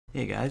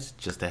Hey guys,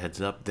 just a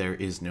heads up, there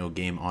is no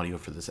game audio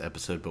for this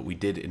episode, but we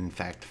did in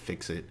fact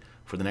fix it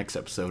for the next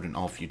episode and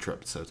all future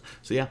episodes.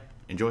 So yeah,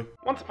 enjoy.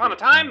 Once upon a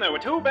time, there were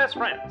two best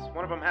friends.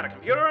 One of them had a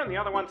computer and the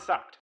other one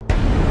sucked.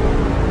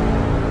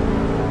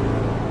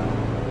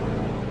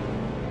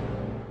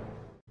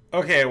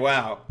 Okay,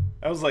 wow.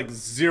 That was like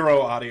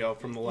zero audio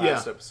from the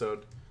last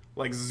episode.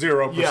 Like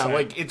 0%. Yeah,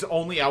 like it's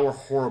only our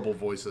horrible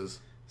voices.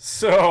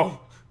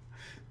 So,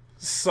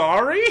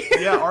 sorry?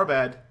 Yeah, our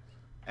bad.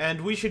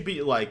 And we should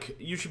be like,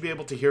 you should be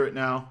able to hear it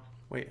now.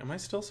 Wait, am I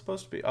still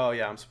supposed to be? Oh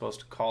yeah, I'm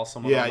supposed to call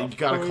someone Yeah, on the you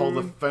gotta phone. call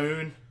the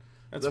phone.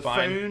 That's the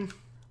fine. phone.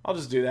 I'll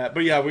just do that.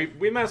 But yeah,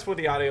 we messed with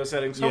the audio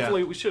settings. Yeah.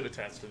 Hopefully we should have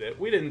tested it.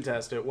 We didn't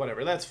test it.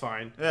 Whatever, that's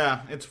fine.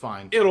 Yeah, it's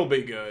fine. It'll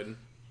be good.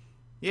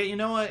 Yeah, you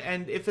know what?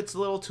 And if it's a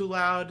little too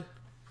loud,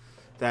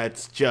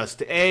 that's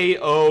just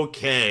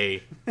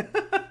A-okay.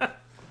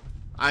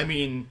 I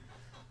mean,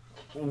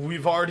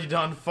 we've already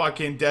done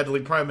fucking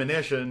Deadly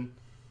Premonition,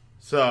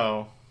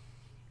 so...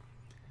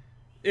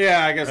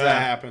 Yeah, I guess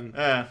that happened.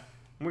 Yeah.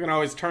 We can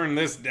always turn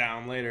this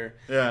down later.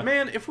 Yeah.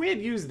 Man, if we had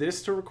used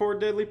this to record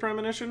Deadly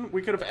Premonition,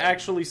 we could have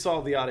actually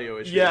solved the audio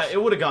issues. Yeah,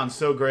 it would have gone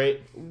so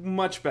great.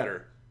 Much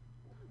better.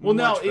 Well,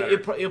 no, Much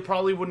better. it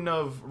probably wouldn't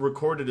have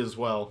recorded as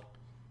well.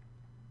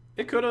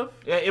 It could have.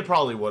 Yeah, it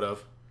probably would have.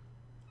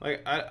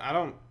 Like, I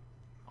don't...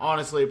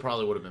 Honestly, it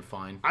probably would have been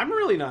fine. I'm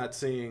really not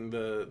seeing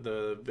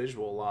the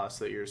visual loss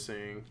that you're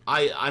seeing.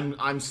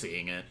 I'm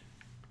seeing it.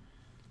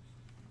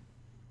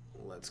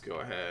 Let's go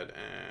ahead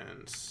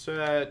and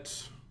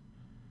set...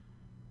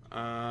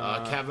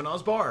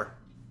 Kavanaugh's Bar.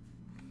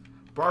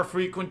 Bar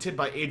frequented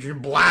by Adrian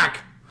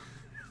Black.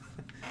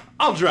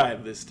 I'll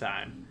drive this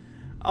time.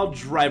 I'll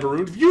drive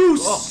around. You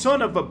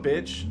son of a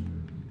bitch.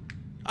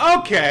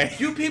 Okay.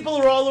 You people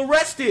are all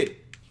arrested.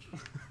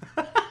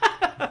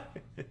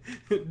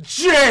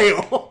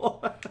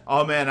 Jail.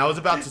 Oh man, I was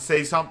about to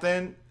say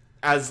something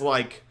as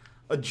like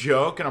a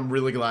joke, and I'm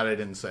really glad I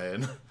didn't say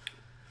it.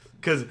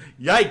 Because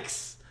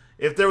yikes,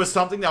 if there was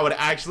something that would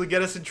actually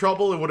get us in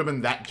trouble, it would have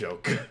been that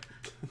joke.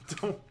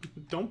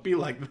 Don't be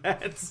like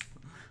that.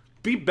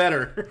 Be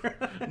better.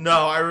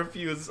 No, I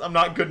refuse. I'm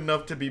not good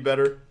enough to be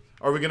better.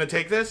 Are we gonna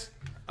take this?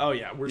 Oh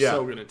yeah, we're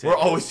so gonna take. We're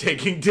always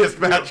taking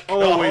dispatch.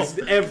 Always,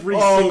 calls. every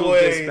single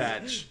Always.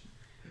 dispatch.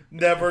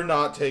 Never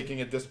not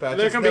taking a dispatch.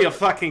 There It's can never, be a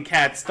fucking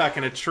cat stuck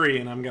in a tree,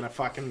 and I'm gonna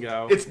fucking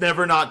go. It's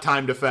never not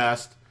time to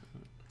fast.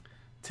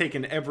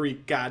 Taking every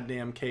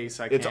goddamn case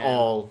I can. It's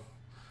all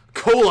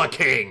Cola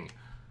King.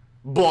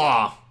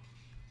 Blah.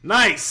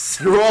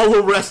 Nice. You're all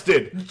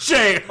arrested.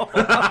 Jail.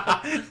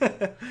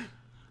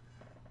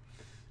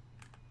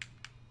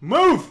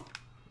 Move.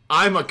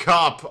 I'm a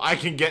cop. I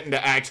can get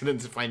into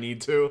accidents if I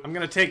need to. I'm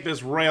gonna take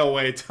this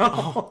railway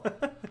tunnel.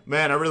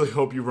 Man, I really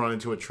hope you run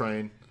into a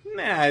train.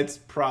 Nah, it's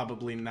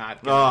probably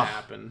not gonna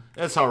happen.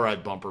 That's how I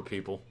bumper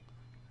people.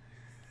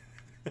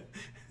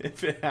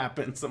 If it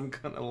happens, I'm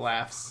gonna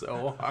laugh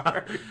so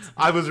hard.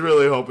 I was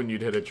really hoping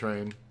you'd hit a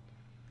train.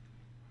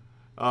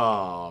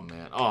 Oh,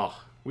 man. Oh.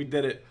 We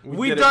did it.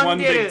 We did done it one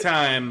did big it.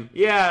 time.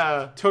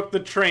 Yeah. Took the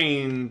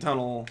train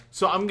tunnel.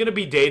 So I'm going to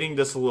be dating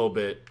this a little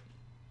bit.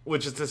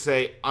 Which is to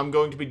say, I'm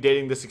going to be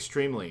dating this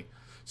extremely.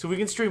 So we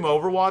can stream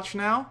Overwatch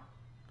now?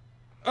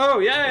 Oh,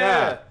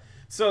 yeah.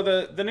 So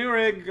the new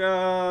rig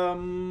got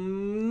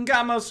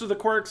most of the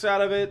quirks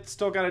out of it.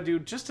 Still got to do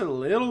just a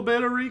little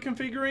bit of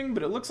reconfiguring,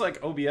 but it looks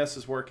like OBS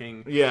is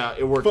working. Yeah,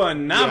 it worked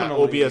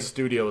phenomenally. Yeah, OBS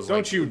Studio is Don't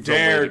like you the way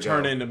dare to go.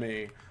 turn into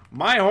me.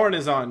 My horn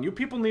is on. You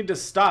people need to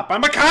stop.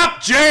 I'm a cop.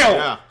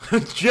 Jail. Yeah.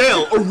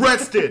 Jail.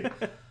 Arrested.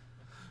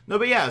 No,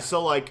 but yeah,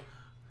 so like,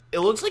 it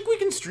looks like we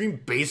can stream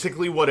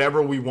basically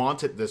whatever we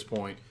want at this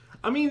point.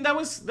 I mean, that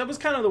was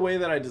kind of the way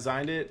that I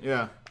designed it.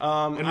 Yeah.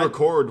 And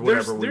record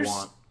whatever we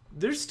want.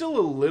 There's still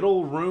a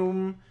little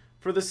room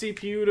for the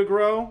CPU to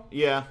grow.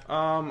 Yeah.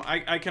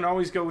 I can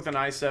always go with an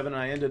i7, and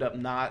I ended up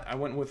not. I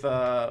went with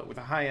a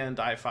high-end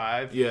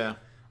i5. Yeah.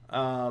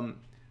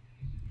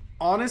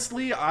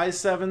 Honestly,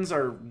 i7s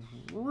are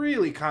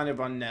really kind of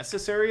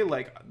unnecessary.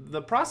 Like,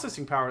 the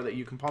processing power that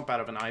you can pump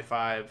out of an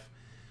i5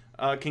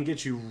 can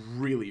get you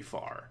really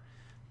far.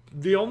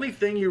 The only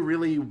thing you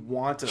really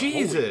want to...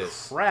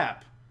 Jesus! Holy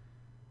crap.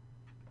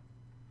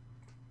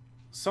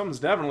 Something's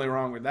definitely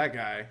wrong with that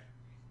guy.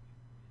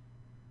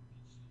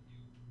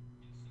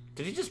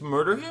 Did he just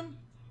murder him?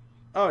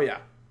 Oh, yeah.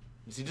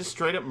 Is he just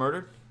straight up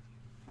murdered?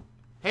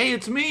 Hey,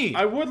 it's me!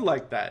 I would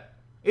like that.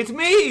 It's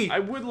me! I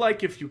would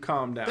like if you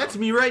calm down. That's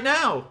me right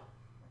now!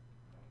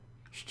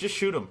 Just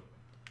shoot him.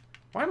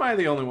 Why am I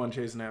the only one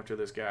chasing after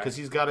this guy? Because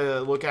he's got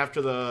to look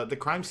after the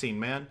crime scene,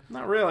 man.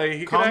 Not really.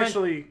 He could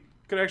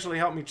actually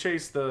help me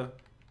chase the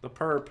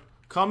perp.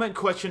 Comment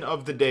question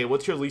of the day.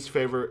 What's your least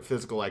favorite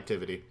physical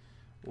activity?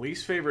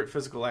 Least favorite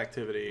physical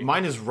activity.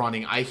 Mine is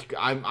running.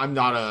 I'm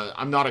not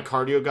a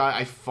cardio guy.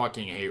 I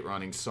fucking hate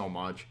running so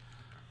much.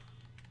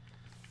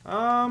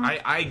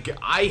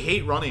 I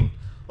hate running.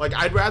 Like,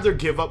 I'd rather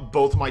give up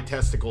both my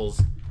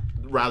testicles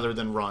rather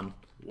than run.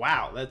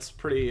 Wow, that's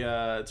pretty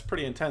it's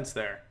pretty intense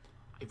there.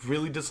 I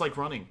really dislike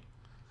running.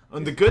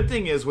 And the good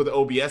thing is with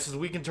OBS is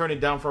we can turn it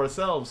down for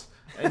ourselves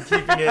and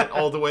keeping it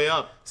all the way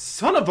up.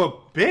 Son of a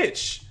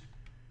bitch.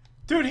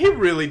 Dude, he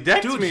really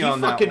decked me on that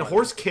one. Dude, he fucking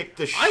horse kicked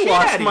the shit I out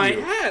lost of my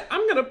you. hat.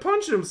 I'm gonna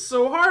punch him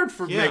so hard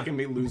for making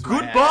me lose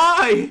my hat.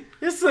 Goodbye!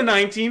 It's the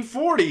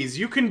 1940s.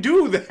 You can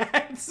do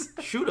that.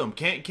 Shoot him.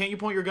 Can't you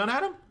point your gun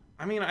at him?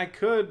 I mean, I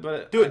could,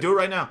 but... Do it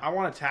right now. I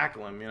want to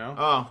tackle him, you know?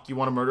 Oh, you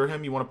want to murder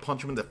him? You want to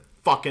punch him in the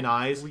fucking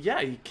eyes? Well,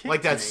 yeah, he kicked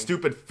like that me.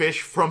 stupid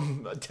fish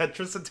from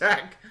Tetris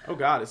Attack. Oh,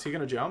 God. Is he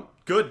gonna jump?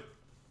 Good.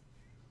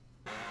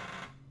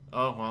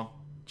 Oh, well.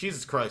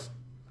 Jesus Christ.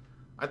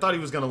 I thought he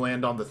was going to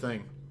land on the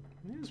thing.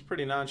 He was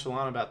pretty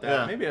nonchalant about that.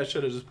 Yeah. Maybe I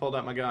should have just pulled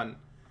out my gun.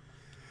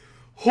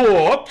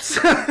 Whoops!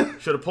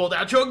 Should have pulled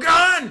out your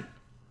gun!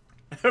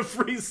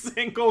 Every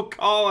single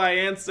call I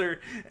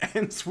answer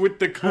ends with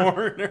the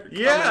coroner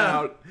coming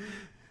out.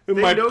 And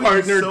They my know you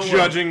partner so well.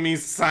 judging me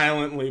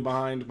silently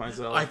behind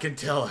myself. I can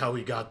tell how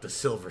he got the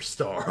silver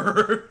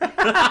star.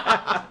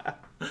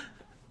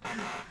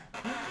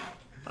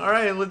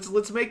 Alright,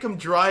 let's make him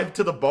drive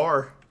to the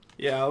bar.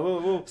 Yeah,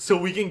 we'll So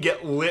we can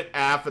get lit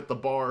af at the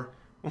bar.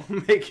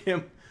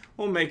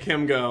 we'll make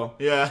him go.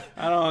 Yeah.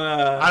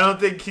 I don't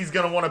think he's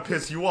gonna want to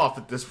piss you off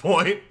at this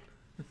point.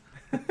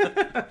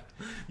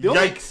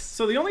 Yikes.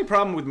 So the only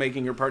problem with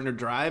making your partner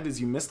drive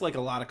is you miss like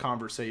a lot of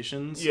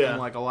conversations. Yeah. And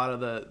like a lot of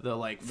the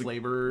like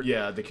flavor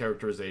Yeah, the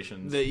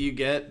characterizations. that you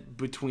get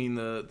between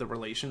the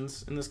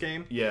relations in this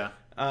game. Yeah.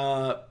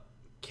 But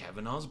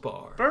Kavanaugh's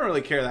bar. I don't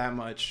really care that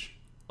much.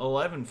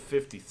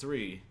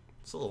 11:53.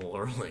 It's a little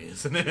early,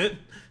 isn't it?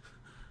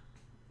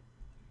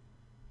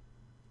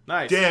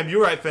 Nice. Damn,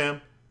 you're right,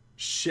 fam.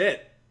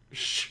 Shit.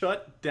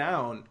 Shut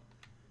down.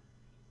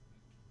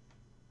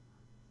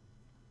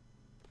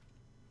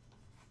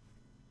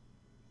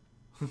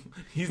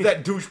 He's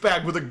that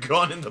douchebag with a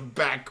gun in the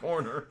back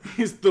corner.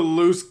 He's the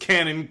loose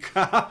cannon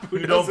cop who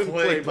don't doesn't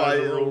play by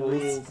the the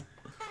rules. rules.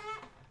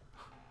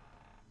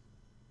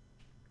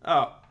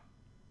 Oh.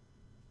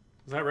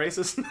 Is that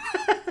racist?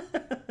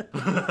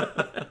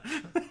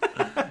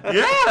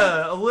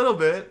 Yeah, a little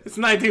bit. It's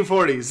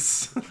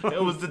 1940s.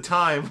 It was the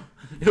time.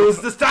 It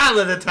was the style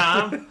of the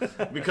time.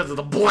 Because of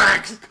the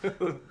blacks.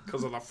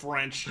 Because of the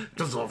French.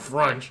 Because of the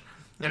French.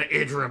 And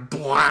Adrian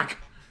Black.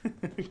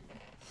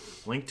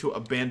 Link to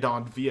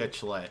abandoned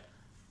vehicle.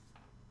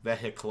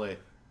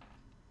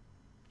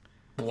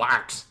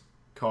 Black's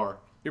car.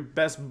 Your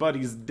best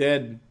buddy's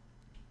dead.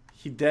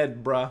 He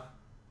dead, bruh.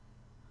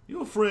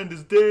 Your friend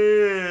is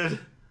dead.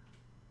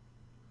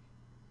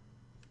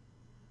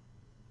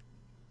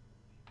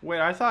 Wait,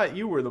 I thought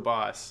you were the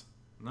boss.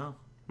 No.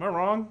 Am I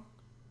wrong?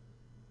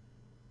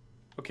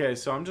 Okay,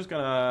 so I'm just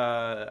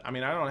gonna... I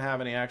mean, I don't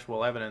have any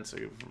actual evidence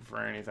for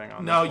anything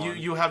on No, this one.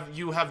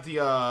 you have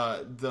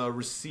the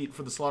receipt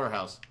for the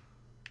slaughterhouse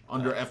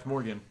under F.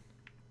 Morgan.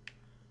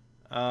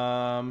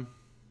 Oh,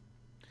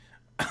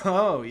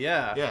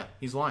 yeah. Yeah,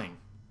 he's lying.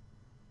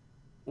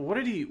 What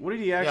did he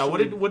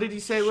actually... Yeah, what did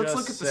he say? Let's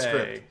look at the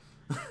script.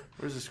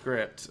 Where's the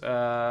script?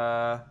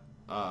 Covered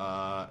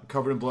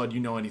in blood. You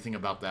know anything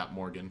about that,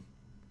 Morgan?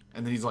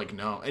 And then he's like,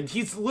 no. And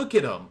look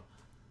at him.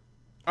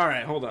 All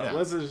right, hold on. Yeah.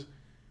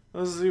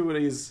 Let's see what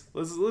he's.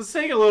 Let's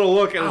take a little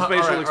look at his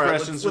facial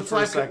expressions Let's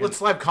for a second. Let's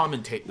live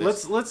commentate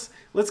this.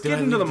 Let's get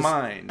into the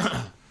mind.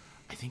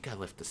 I think I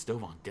left the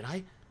stove on. Did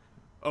I?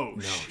 Oh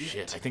No,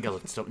 shit. I think I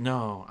left the stove.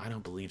 No, I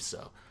don't believe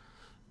so.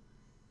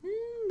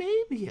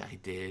 Maybe I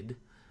did.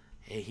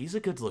 Hey, he's a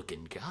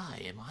good-looking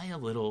guy. Am I a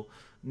little?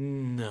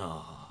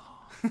 No.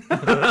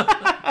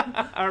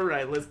 All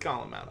right, let's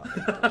call him out on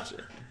that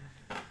bullshit.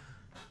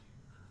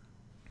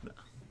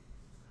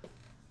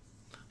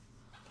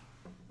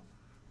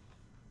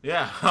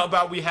 Yeah, how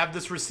about we have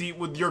this receipt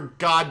with your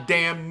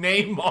goddamn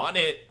name on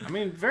it? I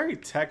mean, very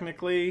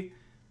technically,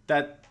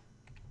 that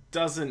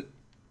doesn't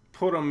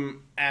put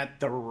him at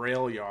the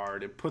rail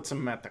yard. It puts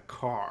him at the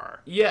car.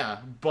 Yeah,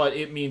 but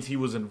it means he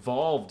was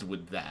involved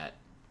with that,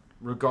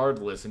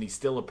 regardless, and he's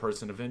still a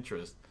person of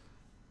interest.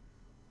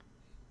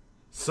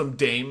 Some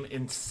dame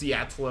in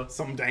Seattle.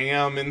 Some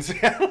damn in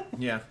Seattle.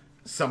 Yeah,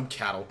 some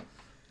cattle.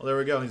 Well, there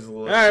we go. He's a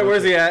little. All right,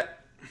 where's he at?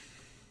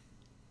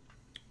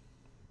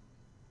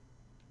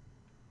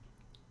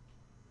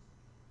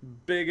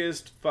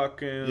 Biggest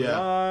fucking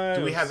lie.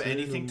 Do we have I've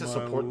anything seen to in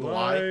support my the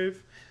lie?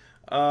 life.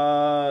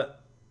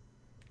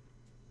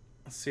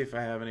 Let's see if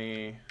I have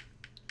any.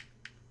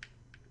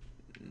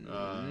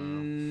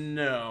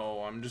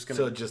 No, I'm just gonna.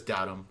 So just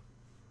doubt him.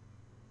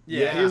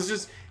 Yeah, he's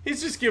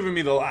just giving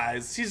me the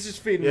lies. He's just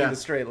feeding me the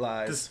straight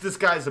lies. This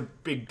guy's a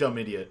big dumb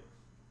idiot.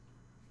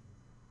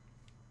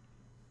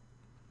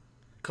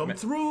 Come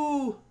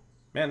through.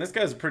 Man, this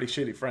guy's a pretty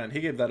shitty friend. He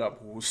gave that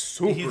up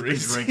super He's been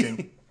easy.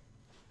 drinking.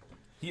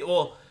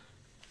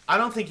 I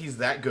don't think he's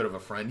that good of a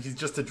friend. He's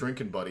just a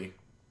drinking buddy.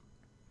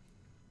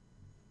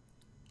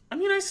 I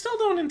mean, I still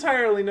don't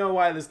entirely know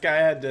why this guy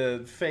had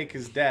to fake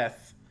his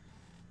death.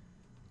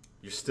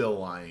 You're still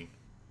lying.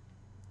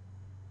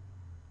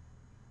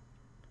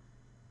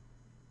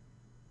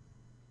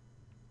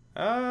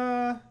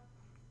 Uh,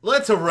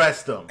 Let's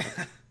arrest him.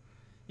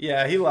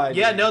 Yeah, he lied.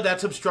 Yeah, to me. no,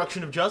 that's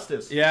obstruction of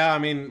justice. Yeah, I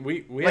mean,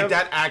 we Like, have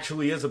that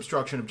actually is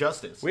obstruction of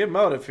justice. we have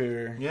motive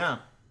here. Yeah.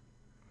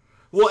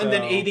 Well, and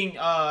then So- aiding,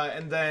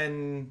 and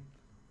then...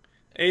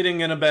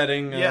 Aiding and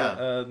abetting.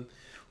 Yeah.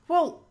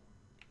 Well,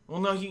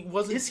 no, he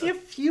wasn't... is he a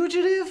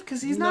fugitive?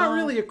 Because he's not No.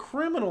 really a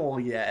criminal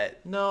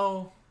yet.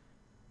 No.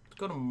 Let's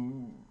go to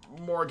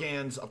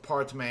Morgan's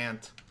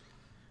apartment.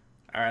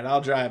 All right, I'll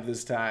drive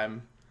this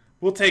time.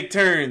 We'll take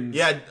turns.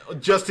 Yeah,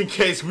 just in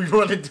case we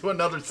run into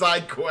another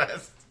side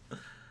quest.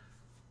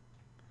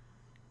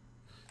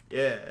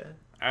 Yeah.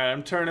 All right,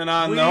 I'm turning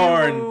on the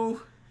horn.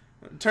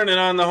 I'm turning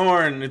on the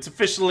horn. It's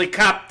officially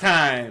cop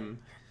time.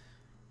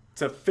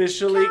 It's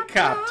officially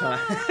cop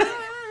time.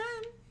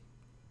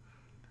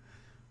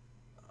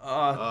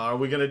 Are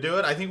we gonna do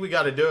it? I think we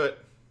gotta do it.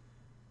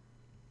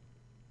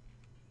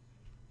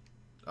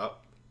 Oh.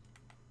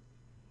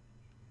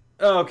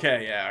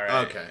 Okay, yeah, all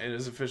right. Okay. It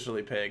is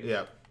officially pig.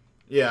 Yeah.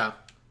 Yeah.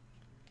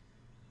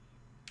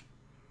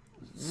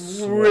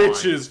 Which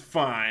Swine. is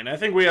fine. I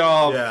think we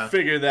all Yeah.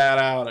 figured that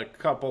out a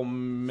couple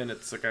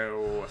minutes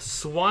ago.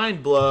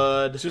 Swine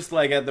blood. Just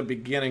like at the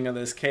beginning of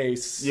this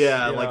case.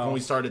 Yeah, you like know. when we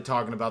started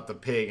talking about the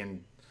pig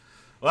and...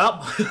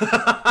 Well,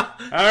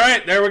 All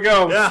right, there we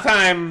go. Yeah. It's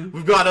time.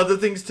 we've got other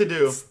things to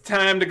do. It's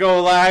time to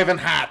go live and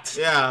hot.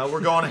 Yeah,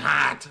 we're going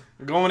hot.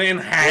 We're going in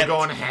hot. We're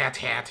going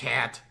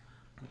hat.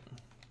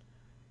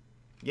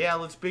 Yeah,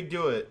 let's big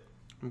do it.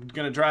 I'm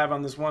gonna drive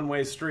on this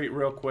one-way street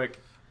real quick.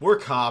 We're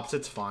cops,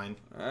 it's fine.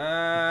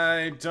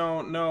 I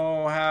don't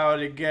know how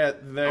to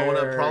get there. I want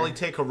to probably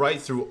take a right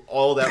through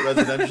all that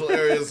residential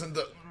areas and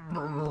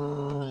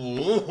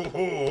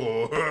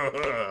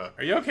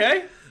Are you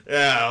okay?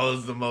 Yeah, that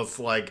was the most,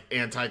 like,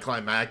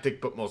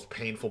 anticlimactic but most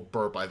painful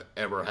burp I've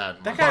ever had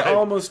in That my guy life.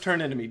 almost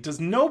turned into me. Does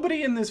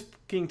nobody in this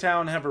fucking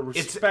town have a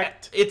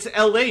respect? It's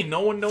LA. No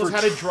one knows for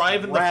how to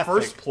drive in the traffic.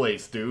 first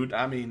place, dude.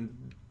 I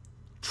mean,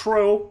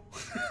 true.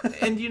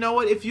 And you know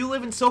what? If you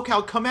live in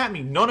SoCal, come at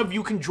me. None of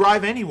you can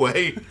drive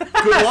anyway.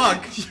 Good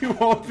luck. You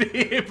won't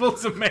be able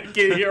to make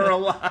it here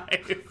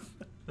alive.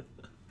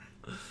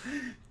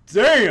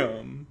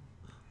 Damn.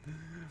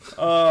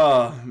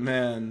 Oh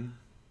man.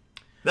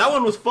 That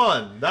one was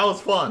fun. That was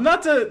fun.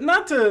 Not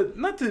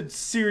to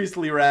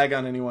seriously rag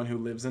on anyone who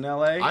lives in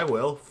LA. I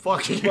will.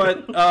 Fuck you.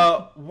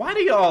 But why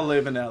do y'all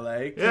live in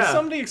LA? Can Yeah.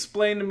 somebody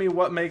explain to me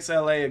what makes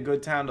LA a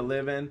good town to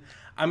live in?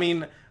 I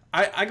mean,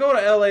 I go to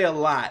LA a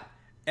lot,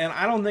 and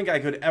I don't think I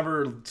could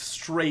ever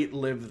straight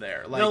live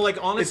there. Like, No, like,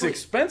 honestly- it's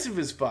expensive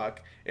as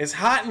fuck. It's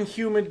hot and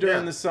humid during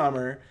Yeah. the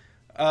summer.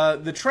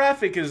 The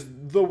traffic is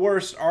the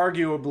worst,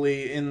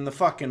 arguably, in the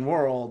fucking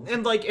world.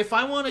 And like, if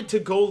I wanted to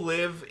go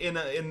live in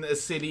a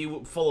city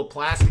full of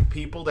plastic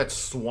people that's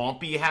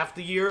swampy half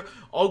the year,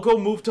 I'll go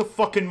move to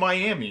fucking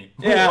Miami.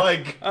 Yeah.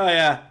 Like, Oh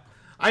yeah.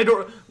 I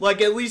don't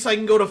like. At least I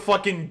can go to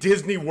fucking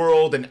Disney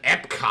World and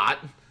Epcot,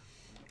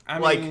 I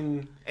like,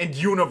 mean, and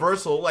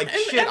Universal. Like,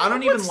 shit, I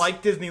don't even what's-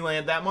 like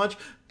Disneyland that much.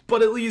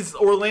 But at least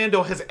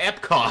Orlando has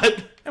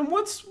Epcot. and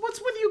what's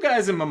with you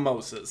guys and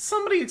mimosas?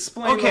 Somebody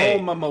explain Okay. the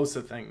whole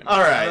mimosa thing to me. All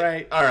right, All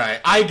right. all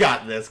right. I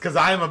got this because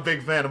I am a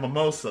big fan of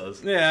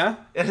mimosas. Yeah.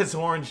 It has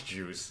orange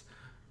juice.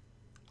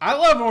 I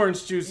love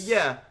orange juice.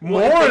 Yeah.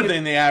 More Well, the thing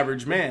than the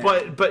average man.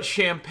 But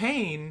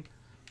champagne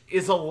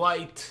is a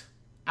light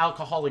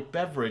alcoholic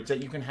beverage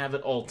that you can have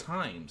at all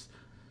times.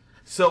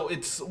 So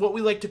it's what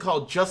we like to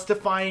call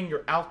justifying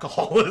your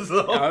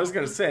alcoholism. I was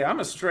gonna say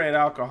I'm a straight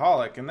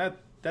alcoholic, and that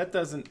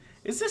doesn't.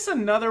 Is this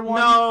another one?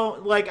 No,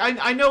 like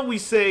I know we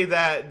say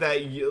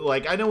that you,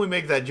 like I know we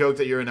make that joke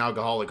that you're an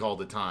alcoholic all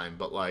the time,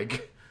 but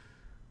like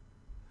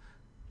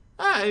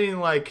I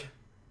mean like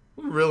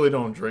we really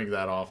don't drink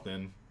that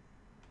often.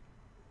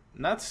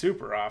 Not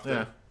super often.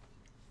 Yeah.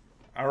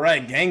 All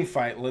right, gang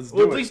fight. Let's do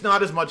Well, at it. least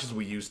not as much as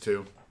we used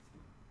to.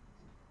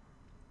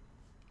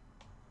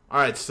 All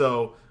right,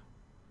 so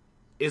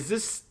is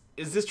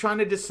this trying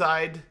to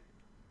decide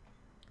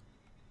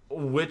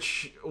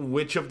which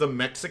of the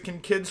Mexican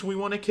kids we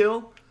want to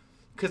kill?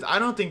 Because I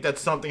don't think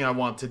that's something I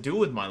want to do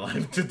with my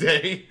life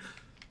today.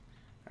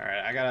 All right,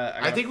 I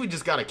gotta. I think we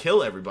just gotta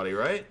kill everybody,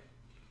 right?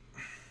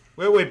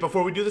 Wait,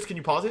 before we do this, can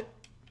you pause it?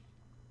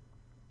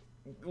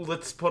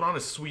 Let's put on a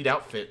sweet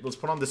outfit. Let's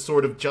put on the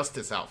Sword of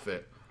Justice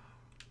outfit.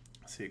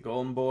 see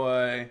Golden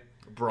Boy.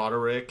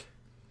 Broderick.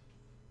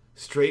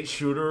 Straight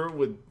shooter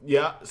with,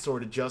 yeah,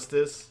 Sword of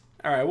Justice.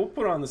 All right, we'll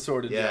put on the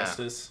Sword of Yeah.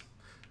 Justice.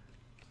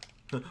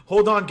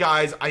 Hold on,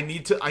 guys. I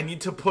need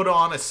to put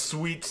on a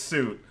sweet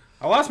suit.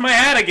 I lost my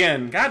hat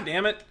again. God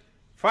damn it.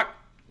 Fuck.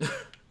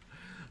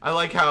 I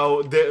like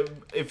how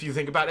if you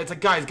think about it, it's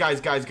like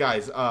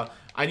guys.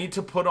 I need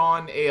to put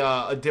on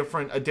a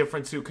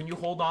different suit. Can you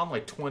hold on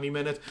like 20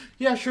 minutes?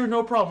 Yeah, sure,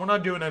 no problem. We're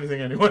not doing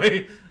anything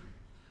anyway.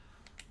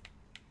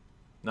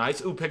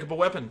 Nice. Ooh, pick up a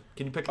weapon.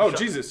 Can you pick up Oh a shot?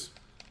 Jesus.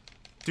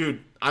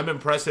 Dude, I'm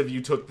impressive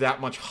you took that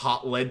much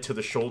hot lead to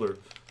the shoulder.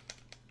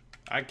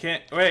 I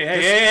can't. Wait.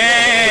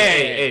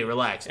 Hey. Hey,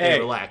 relax. Hey. Hey,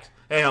 relax.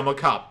 Hey, I'm a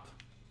cop.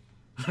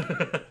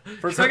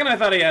 For a second, I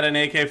thought he had an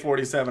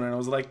AK-47, and I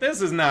was like,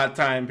 "This is not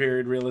time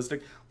period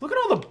realistic." Look at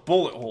all the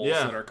bullet holes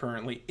Yeah. that are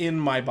currently in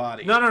my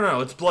body.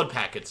 No. It's blood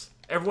packets.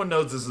 Everyone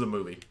knows this is a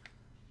movie.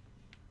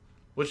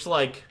 Which,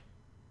 like,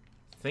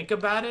 think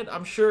about it.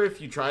 I'm sure if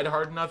you tried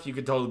hard enough, you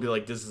could totally be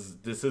like, this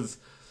is.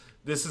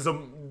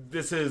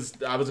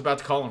 I was about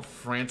to call him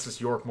Francis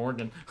York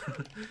Morgan.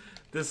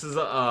 This is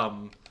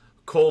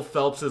Cole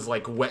Phelps's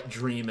like wet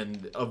dream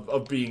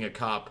of being a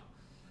cop.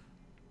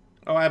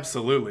 Oh,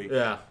 absolutely.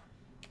 Yeah.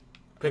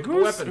 Pick up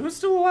a weapon. Who's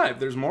still alive?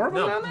 There's more of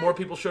them down there? More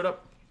people showed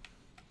up.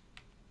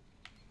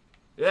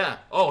 Yeah.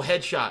 Oh,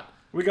 headshot.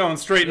 We going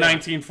straight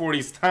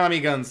 1940s Tommy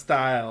gun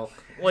style.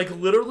 Like,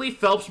 literally,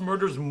 Phelps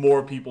murders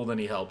more people than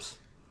he helps.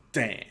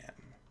 Damn.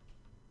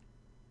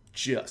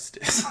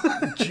 Justice.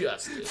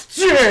 Justice.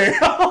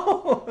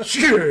 Jail.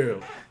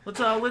 Jail.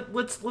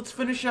 Let's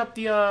finish up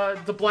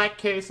the black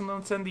case and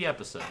then send the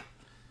episode.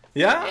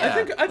 Yeah,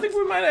 I think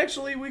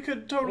we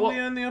could totally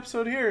end the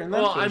episode here. And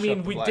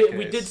then we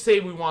did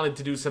say we wanted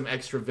to do some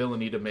extra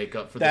villainy to make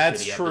up for the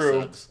shitty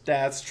episodes.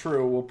 That's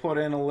true. We'll put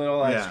in a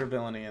little extra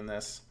villainy in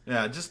this.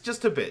 Yeah,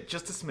 just a bit,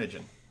 just a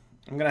smidgen.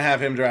 I'm gonna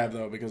have him drive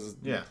though because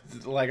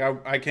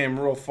I came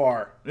real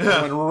far.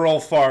 I went real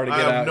far to get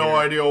out. I have no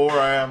idea where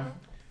I am.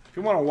 If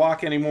you want to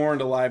walk any more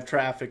into live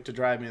traffic to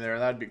drive me there,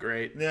 that'd be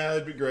great. Yeah,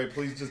 that'd be great.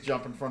 Please just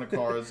jump in front of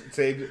cars.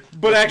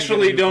 But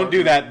actually, don't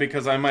do that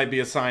because I might be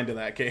assigned to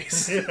that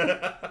case. In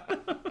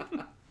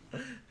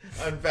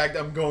fact,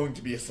 I'm going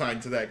to be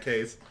assigned to that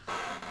case.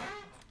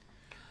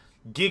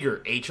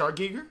 Giger. H.R.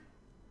 Giger?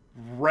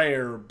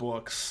 Rare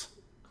books.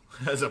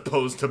 As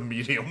opposed to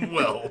medium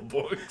well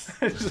books.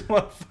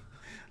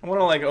 I want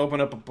to like open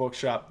up a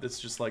bookshop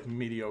that's just like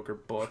mediocre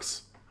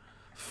books.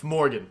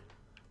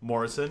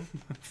 Morrison.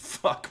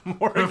 Fuck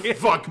Morgan.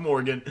 Fuck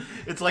Morgan.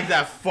 It's like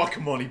that fuck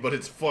money, but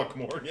it's fuck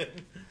Morgan.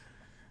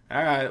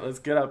 All right, let's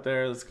get up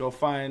there. Let's go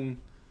find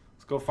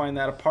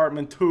that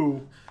apartment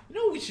too. You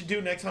know what we should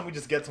do next time we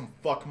just get some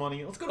fuck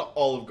money? Let's go to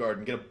Olive Garden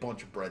and get a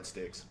bunch of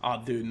breadsticks.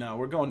 Oh, dude, no,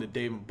 we're going to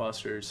Dave &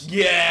 Buster's.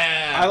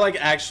 Yeah. I like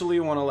actually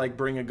want to like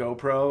bring a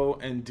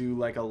GoPro and do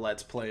like a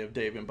let's play of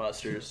Dave &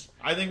 Buster's.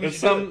 I think we It's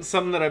should.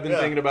 something that I've been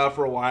thinking about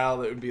for a while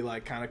that would be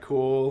like kind of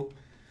cool.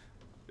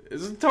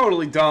 It's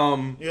totally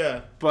dumb.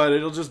 Yeah. But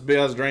it'll just be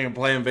us drinking,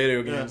 playing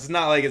video games. Yeah. It's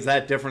not like it's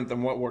that different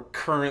than what we're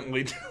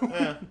currently doing.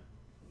 Yeah.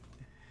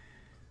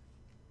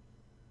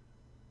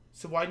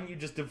 So why didn't you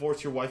just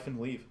divorce your wife and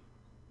leave?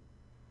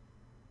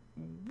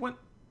 What?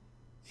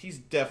 He's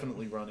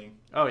definitely running.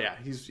 Oh yeah,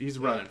 he's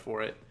running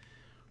for it.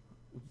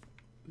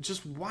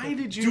 Just why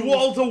did you do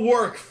all the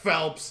work,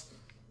 Phelps?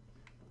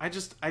 I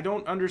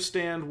don't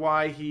understand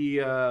why he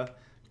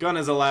gun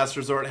is a last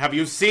resort. Have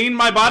you seen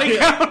my body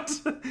count?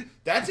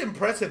 That's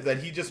impressive that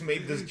he just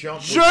made this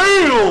jump.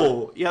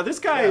 Jail! Yeah, this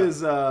guy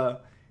is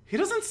he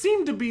doesn't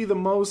seem to be the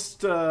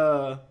most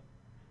Mr.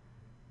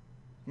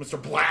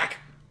 Black.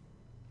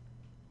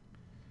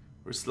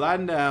 We're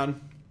sliding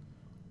down.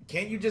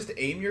 Can't you just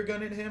aim your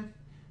gun at him?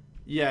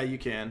 Yeah, you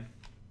can.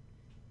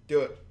 Do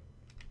it.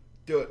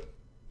 Do it.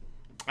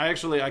 I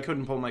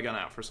couldn't pull my gun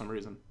out for some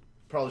reason.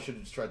 Probably should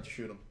have just tried to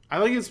shoot him.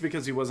 I think it's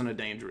because he wasn't a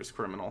dangerous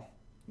criminal.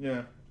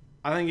 Yeah.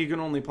 I think you can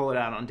only pull it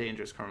out on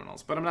dangerous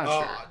criminals, but I'm not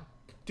sure.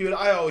 Dude,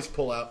 I always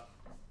pull out.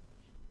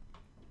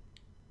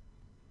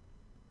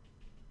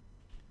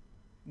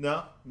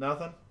 No?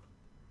 Nothing?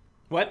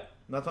 What?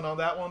 Nothing on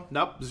that one?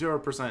 Nope,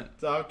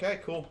 0%. Okay,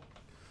 cool.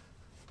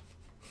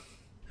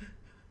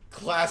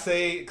 Class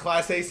A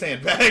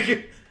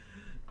sandbag.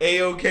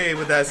 A-okay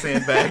with that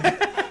sandbag.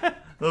 That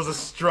was a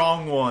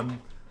strong one.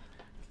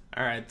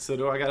 All right, so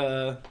do I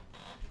gotta?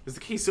 Is the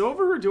case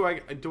over, or do I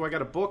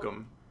gotta book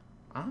him?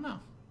 I don't know.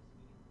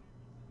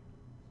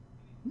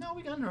 No,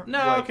 we got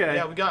our okay.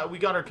 Yeah, we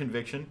got our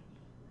conviction.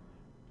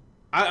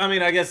 I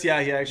mean, I guess he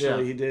did.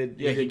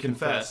 Yeah, he did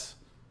confessed.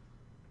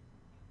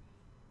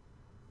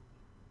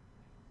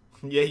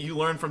 Yeah, you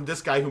learn from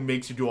this guy who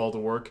makes you do all the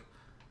work.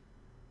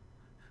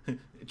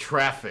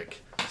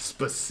 Traffic.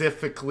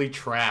 Specifically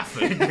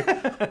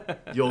traffic.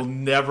 You'll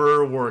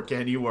never work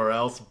anywhere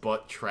else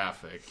but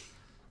traffic.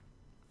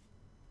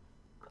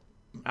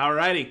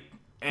 Alrighty.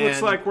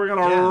 Looks like we're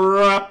gonna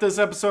wrap this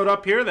episode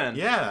up here then.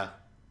 Yeah.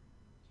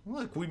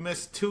 Look, we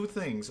missed 2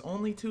 things.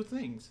 Only 2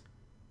 things.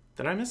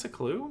 Did I miss a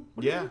clue?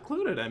 What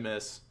clue did I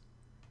miss?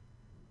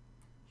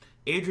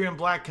 Adrian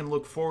Black can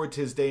look forward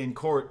to his day in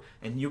court,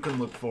 and you can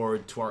look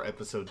forward to our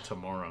episode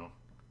tomorrow.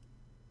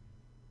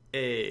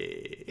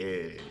 Hey.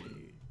 Hey.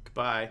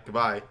 Goodbye.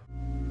 Goodbye.